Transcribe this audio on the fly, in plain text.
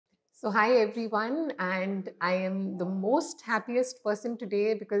So, hi everyone, and I am the most happiest person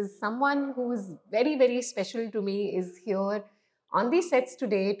today because someone who is very, very special to me is here on these sets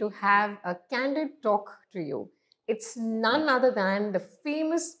today to have a candid talk to you. It's none other than the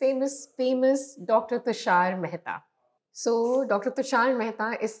famous Dr. Tushar Mehta. So, Dr. Tushar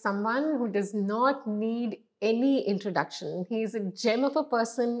Mehta is someone who does not need any introduction. He is a gem of a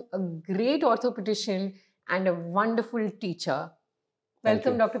person, a great orthopedician, and a wonderful teacher. Thank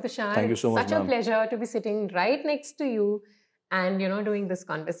Welcome, you. Dr. Tushar. Thank you It's so much, such a ma'am. pleasure to be sitting right next to you and doing this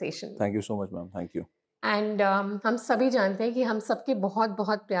conversation. Thank you so much, ma'am. Thank you. And हम सभी जानते हैं कि हम सबके बहुत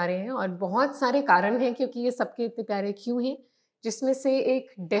बहुत प्यारे हैं और बहुत सारे कारण हैं क्योंकि ये सबके इतने प्यारे क्यों हैं, जिसमें से एक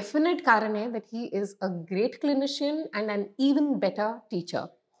डेफिनेट कारण है that he is a great clinician and N even better teacher.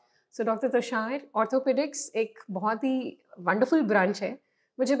 So doctor Tushar, orthopaedics एक बहुत ही वंडरफुल ब्रांच है.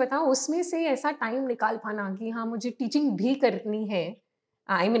 मुझे बताओ उसमें से ऐसा टाइम निकाल पाना कि हाँ मुझे टीचिंग भी करनी है.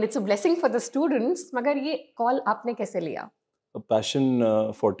 I mean it's a blessing for the students, मगर ये कॉल आपने कैसे लिया? A passion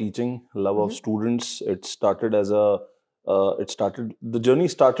for teaching, love of students. The journey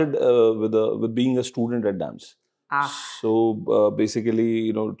started with being a student at DAMS. So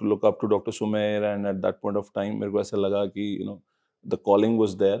basically, to look up to Dr. Sumair, and at that point of time, मेरे को ऐसा लगा कि the calling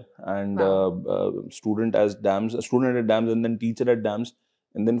was there, and student at DAMS, and then teacher at DAMS.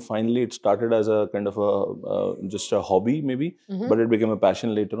 And then finally, it started as a kind of just a hobby, maybe, but it became a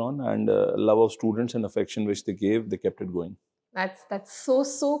passion later on. And love of students and affection which they gave, they kept it going. That's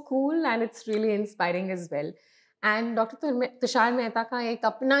so cool, and it's really inspiring as well. And doctor Tushar Mehta का एक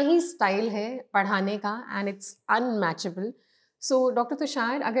अपना ही style है पढ़ाने का, and it's unmatchable. So doctor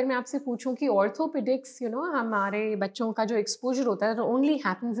Tushar, अगर मैं आपसे पूछूं कि ऑर्थोपेडिक्स हमारे बच्चों का जो एक्सपोजर होता है only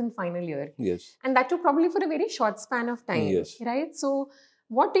happens in final year, Yes. and that too probably for a very short span of time. Yes. Right? So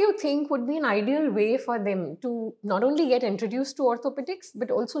what do you think would be an ideal way for them to not only get introduced to orthopedics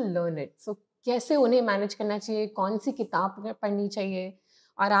but also learn it? So कैसे उन्हें manage करना चाहिए, कौन सी किताब पढ़नी चाहिए,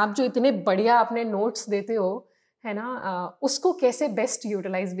 और आप जो इतने बढ़िया अपने नोट्स देते हो, है ना, उसको कैसे बेस्ट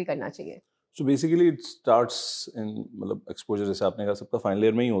यूटिलाइज भी करना चाहिए? So basically it starts in मतलब एक्सपोजर, जैसे आपने कहा, सबका फाइनल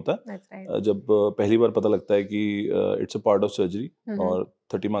ईयर में ही होता है. That's right. जब पहली बार पता लगता है कि it's a part of surgery और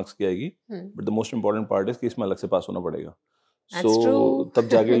 30 मार्क्स की आएगी, but the most important part है कि इसमें अलग से पास होना पड़ेगा. That's true. तब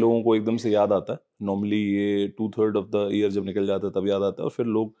जाके लोगों को एकदम से याद आता है. नॉर्मली ये 2/3 ऑफ द ईयर जब निकल जाता है तब याद आता है, और फिर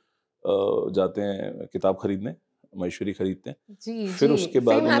लोग जाते हैं किताब खरीदने, महेश्वरी खरीदते हैं. जी फिर जी, उसके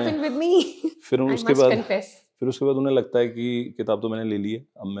बाद same happened with me. फिर I उसके must बाद confess. फिर उसके बाद उन्हें लगता है कि किताब तो मैंने ले ली है,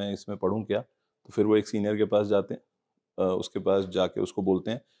 अब मैं इसमें पढ़ूं क्या. तो फिर वो एक सीनियर के पास जाते हैं, उसके पास जाके उसको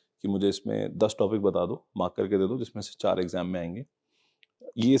बोलते हैं कि मुझे इसमें 10 टॉपिक बता दो, मार्क करके दे दो, जिसमें से 4 एग्जाम में आएंगे.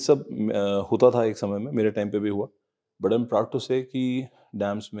 ये सब होता था एक समय में, मेरे टाइम पे भी हुआ. But I am proud to से कि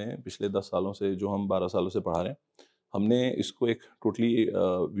डैम्स में पिछले 10 सालों से, जो हम 12 सालों से पढ़ा रहे हैं, हमने इसको एक टोटली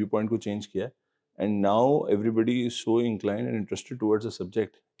व्यू पॉइंट को चेंज किया है. And now everybody is so inclined and interested towards a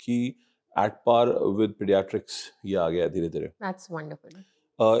subject कि एट पार विद पीडियाट्रिक्स ये आ गया है धीरे धीरे. That's wonderful.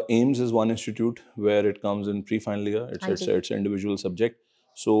 AIIMS is one institute where it comes in pre-final year. It's an individual subject.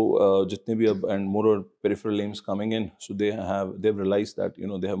 So jitne bhi ab, and more peripheral aims coming in, so they've realized that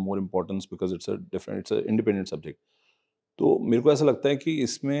they have more importance because it's an independent subject. तो मेरे को ऐसा लगता है कि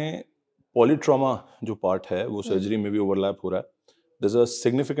इसमें polytrauma जो part है वो सर्जरी में भी ओवरलैप हो रहा है. There's a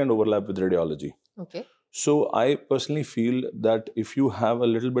significant overlap with radiology. Okay. So I personally feel that if you have a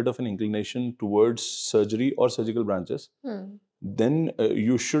little bit of an inclination towards surgery or surgical branches, then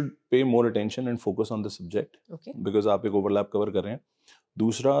you should pay more attention and focus on the subject. Okay. Because आप एक overlap cover कर रहे हैं.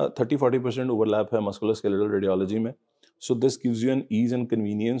 दूसरा 30-40% overlap है musculoskeletal radiology में. So this gives you an ease and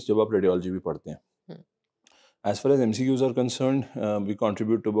convenience जब आप radiology भी पढ़ते हैं. As far as MCQs are concerned, we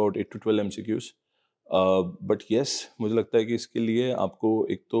contribute to about 8 to 12 MCQs. But yes, मुझे लगता है कि इसके लिए आपको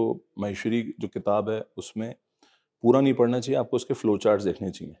एक तो महेश्वरी जो किताब है उसमें पूरा नहीं पढ़ना चाहिए, आपको उसके फ्लो चार्ट्स देखने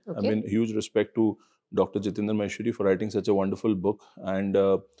चाहिए. I mean, huge respect to Dr. Jitendra Maheshwari for writing such a wonderful book. And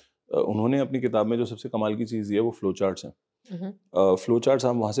उन्होंने अपनी किताब में जो सबसे कमाल की चीज़ दी है वो फ्लो चार्ट्स हैं. फ्लो चार्ट्स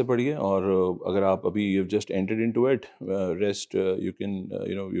आप वहाँ से पढ़िए, और अगर आप अभी you just entered into it, rest you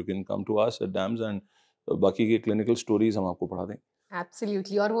can come to us at dams, and बाकी के क्लिनिकल स्टोरीज हम आपको पढ़ा देंगे.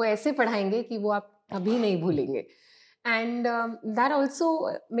 एब्सोल्युटली, और वो ऐसे पढ़ाएंगे कि वो आप कभी नहीं भूलेंगे. And that also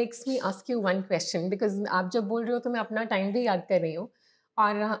makes me ask you one question, because आप जब बोल रहे हो तो मैं अपना टाइम भी याद कर रही हूँ.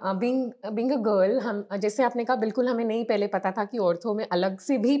 और बीइंग अ गर्ल, हम जैसे आपने कहा, बिल्कुल हमें नहीं पहले पता था कि ऑर्थो में अलग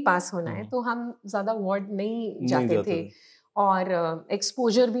से भी पास होना है, तो हम ज़्यादा वार्ड नहीं जाते थे, और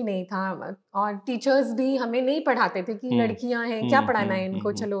एक्सपोजर भी नहीं था, और टीचर्स भी हमें नहीं पढ़ाते थे कि लड़कियां हैं, क्या पढ़ाना है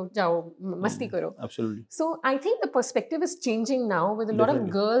इनको, चलो जाओ मस्ती करो. So I think the perspective is changing now with a lot of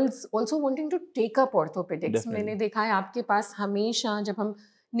girls also wanting to take up orthopedics. मैंने देखा है आपके पास हमेशा जब हम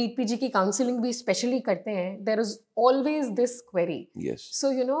नीट पीजी की काउंसलिंग भी स्पेशली करते हैं, there is always this query. Yes.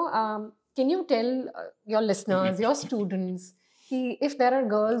 So can you tell your listeners, your students, if there are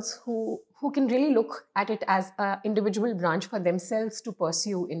girls who can really look at it as an individual branch for themselves to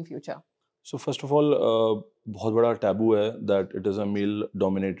pursue in future? So first of all, बहुत बड़ा taboo है that it is a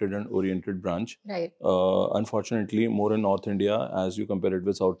male-dominated and oriented branch. Right. Unfortunately, more in North India as you compare it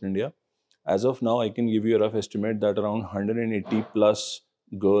with South India. As of now, I can give you a rough estimate that around 180 plus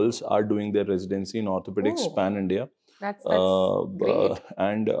girls are doing their residency in orthopedics Oh. pan India. That's great.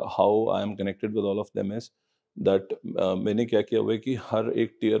 And how I am connected with all of them is that मैंने क्या किया हुआ है कि हर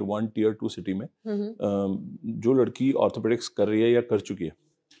एक tier 1, tier 2 city में जो लड़की orthopedics कर रही है या कर चुकी है,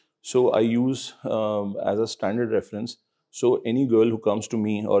 so I use as a standard reference. So any girl who comes to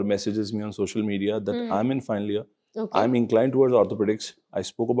me or messages me on social media that I'm in final year, Okay. I'm inclined towards orthopedics. I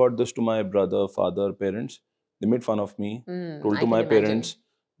spoke about this to my brother, father, parents. They made fun of me. Told I to can my imagine. parents.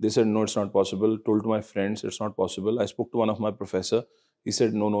 They said, no, it's not possible. Told to my friends, it's not possible. I spoke to one of my professor. He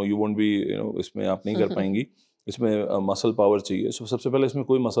said, no, you won't be, इसमें आप नहीं कर पाएंगी. इसमें muscle power चाहिए. So सबसे पहले इसमें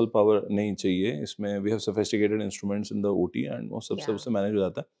कोई muscle power नहीं चाहिए. इसमें we have sophisticated instruments in the OT and वो सबसे manage हो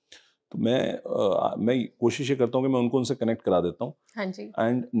जाता है. तो मैं कोशिश ये करता हूँ कि मैं उनको कनेक्ट करा देता हूँ. हाँ जी.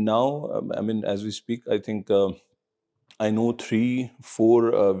 And now, I mean, as we speak, I think I know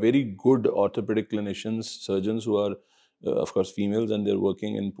 3-4 very good orthopedic clinicians, surgeons who are, of course, females, and they're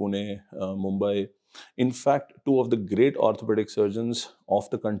working in Pune, Mumbai. In fact, 2 of the great orthopedic surgeons of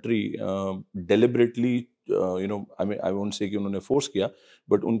the country deliberately, I mean, I won't say कि उन्होंने force किया,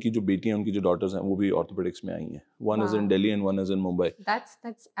 but उनकी जो बेटियां, उनकी जो daughters हैं, वो भी orthopedics में आई हैं. One is in Delhi and one is in Mumbai.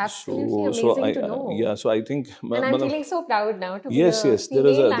 That's absolutely amazing to know. Yeah, so I think, and I'm feeling so proud now to be yes,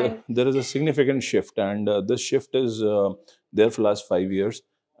 female. There is a significant shift, and this shift is there for the last 5 years.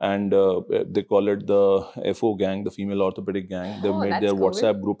 And they call it the FO gang, the female orthopedic gang. They've made their cool.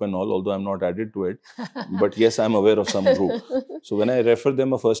 WhatsApp group and all, although I'm not added to it. But yes, I'm aware of some group. So when I refer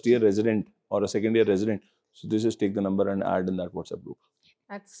them a first year resident or a second year resident, so they just take the number and add in that WhatsApp group.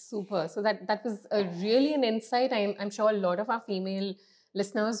 That's super. So that was really an insight. I'm sure a lot of our female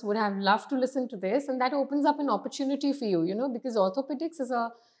listeners would have loved to listen to this, and that opens up an opportunity for you, because orthopedics is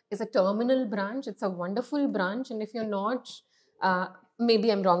a terminal branch. It's a wonderful branch, and if you're not,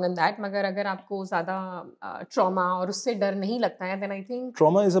 maybe I'm wrong on that, मगर अगर आपको ज़्यादा trauma और उससे डर नहीं लगता है, then I think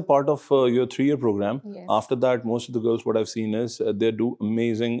trauma is a part of your 3-year program. Yes. After that, most of the girls, what I've seen is they do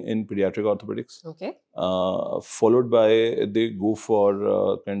amazing in pediatric orthopedics. Okay. Followed by they go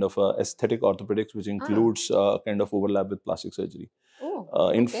for kind of aesthetic orthopedics, which includes kind of overlap with plastic surgery.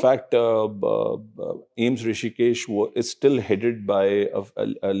 In fact, AIIMS Rishikesh is still headed by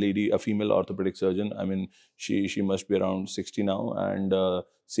a lady, a female orthopedic surgeon. I mean, she must be around 60 now. And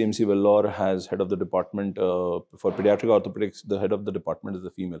CMC Vellore has head of the department for pediatric orthopedics. The head of the department is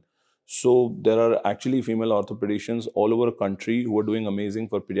a female. So there are actually female orthopedicians all over the country who are doing amazing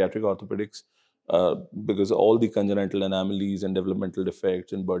for pediatric orthopedics because all the congenital anomalies and developmental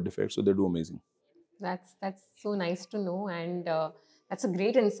defects and birth defects. So they do amazing. That's so nice to know, and that's a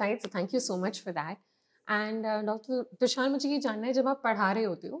great insight. So thank you so much for that. And Dr. Tushar, मुझे ये जानना है जब आप पढ़ा रहे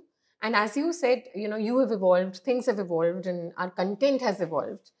होते हो, and as you said, you have evolved, things have evolved, and our content has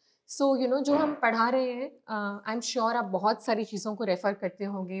evolved. So जो हम पढ़ा रहे हैं, I'm sure आप बहुत सारी चीज़ों को रेफर करते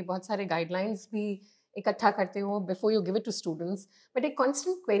होंगे, बहुत सारे guidelines भी इकट्ठा करते हो before you give it to students. But एक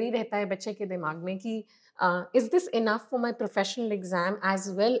constant query रहता है बच्चे के दिमाग में कि is this enough for my professional exam as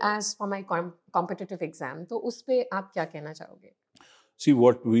well as for my competitive exam? तो उस पे आप क्या कहना चाहोगे? See,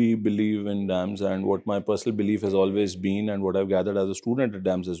 what we believe in DAMS and what my personal belief has always been, and what I've gathered as a student at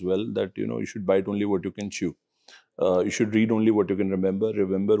DAMS as well, that you should bite only what you can chew. You should read only what you can remember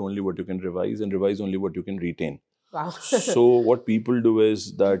only what you can revise, and revise only what you can retain. Wow. So what people do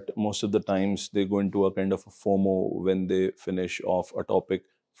is that most of the times they go into a kind of a FOMO when they finish off a topic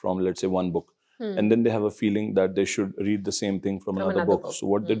from, let's say, one book. And then they have a feeling that they should read the same thing from another book. So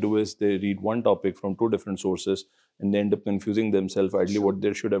what they do is they read one topic from 2 different sources, and they end up confusing themselves. Ideally, what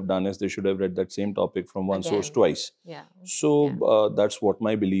they should have done is they should have read that same topic from one source twice. Yeah. So that's what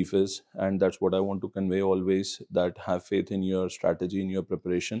my belief is, and that's what I want to convey always, that have faith in your strategy, in your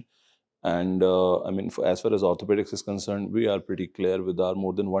preparation. And I mean, as far as orthopedics is concerned, we are pretty clear with our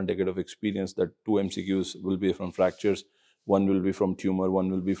more than 1 decade of experience that 2 MCQs will be from fractures, 1 will be from tumor, 1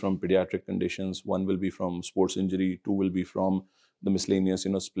 will be from pediatric conditions, 1 will be from sports injury, 2 will be from the miscellaneous,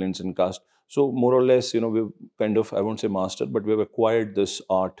 splints and cast. So more or less, we've kind of, I won't say mastered, but we've acquired this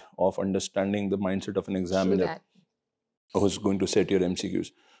art of understanding the mindset of an examiner who's going to set your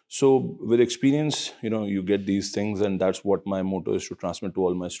MCQs. So with experience, you get these things, and that's what my motto is to transmit to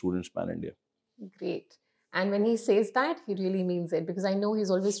all my students pan India. Great. And when he says that, he really means it, because I know he's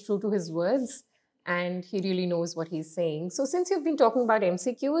always true to his words and he really knows what he's saying. So since you've been talking about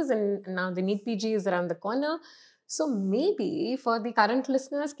MCQs and now the NEET PG is around the corner, so maybe for the current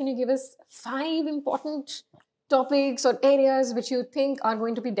listeners, can you give us 5 important topics or areas which you think are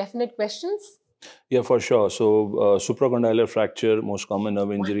going to be definite questions? Yeah, for sure. So, supracondylar fracture, most common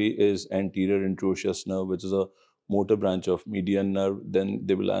nerve injury is anterior introsseous nerve, which is a motor branch of median nerve. Then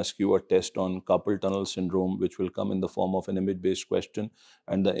they will ask you a test on carpal tunnel syndrome, which will come in the form of an image-based question,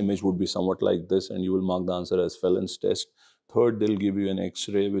 and the image would be somewhat like this, and you will mark the answer as Phelan's test. Third, they'll give you an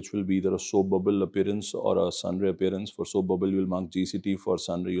X-ray, which will be either a soap bubble appearance or a sunray appearance. For soap bubble, you will mark GCT. For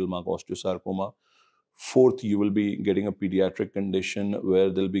sunray, you will mark osteosarcoma. Fourth, you will be getting a pediatric condition where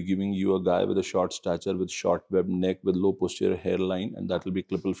they'll be giving you a guy with a short stature, with short webbed neck, with low posterior hairline, and that will be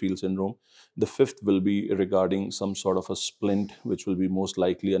Klippel-Feil syndrome. The fifth will be regarding some sort of a splint, which will be most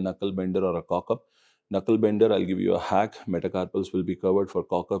likely a knuckle bender or a cock-up. Knuckle bender, I'll give you a hack. Metacarpals will be covered. For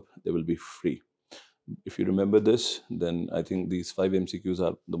cock-up, they will be free. If you remember this, then I think these 5 MCQs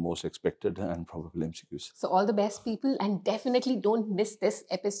are the most expected and probable MCQs. So all the best, people, and definitely don't miss this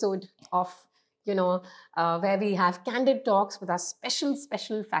episode of, where we have candid talks with our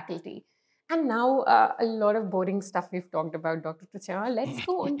special faculty. And now a lot of boring stuff we've talked about, Dr. Tushar. Let's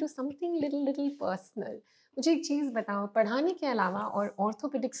go on to something little personal. मुझे एक चीज़ बताओ, पढ़ाने के अलावा और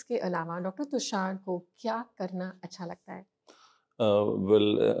orthopaedics के अलावा doctor Tushar को क्या करना अच्छा लगता है?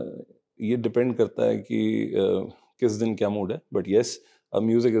 ये डिपेंड करता है कि किस दिन क्या मूड है, but yes,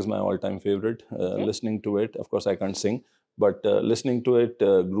 music is my all time favourite. Listening to it, of course I can't Singh, but listening to it,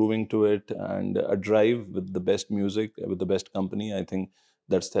 grooving to it, and a drive with the best music, with the best company, I think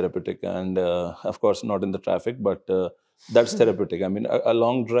that's therapeutic. And of course, not in the traffic, but that's therapeutic. I mean, a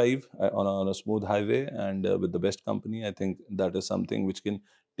long drive on a smooth highway and with the best company, I think that is something which can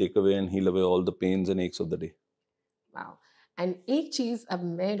take away and heal away all the pains and aches of the day. Wow. And एक चीज़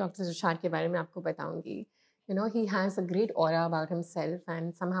अब मैं doctor Tushar के बारे में आपको बताऊंगी. He has a great aura about himself,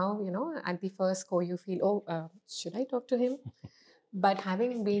 and somehow, at the first go, you feel, should I talk to him? But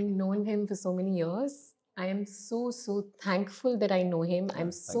having been known him for so many years, I am so thankful that I know him.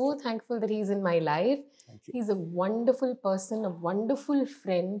 I'm so thankful that he's in my life. He's a wonderful person, a wonderful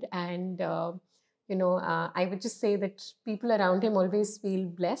friend, and I would just say that people around him always feel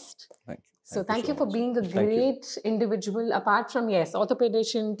blessed. Thank you. So thank you for being a great individual, apart from, yes,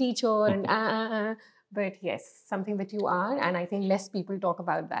 orthopedician, teacher, and but yes, something that you are, and I think less people talk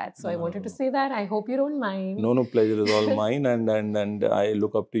about that. So I wanted to say that. I hope you don't mind. No, pleasure is all mine, and I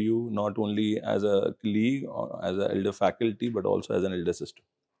look up to you not only as a colleague or as an elder faculty, but also as an elder sister.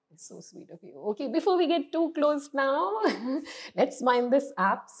 So sweet of you. Okay, before we get too close now, let's wind this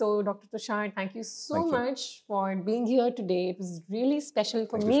up. So, Dr. Tushar, thank you so much for being here today. It was really special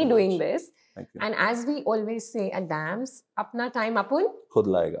for me doing this. Thank you. And as we always say at DAMS, apna time apun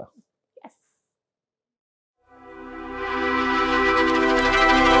khud laega.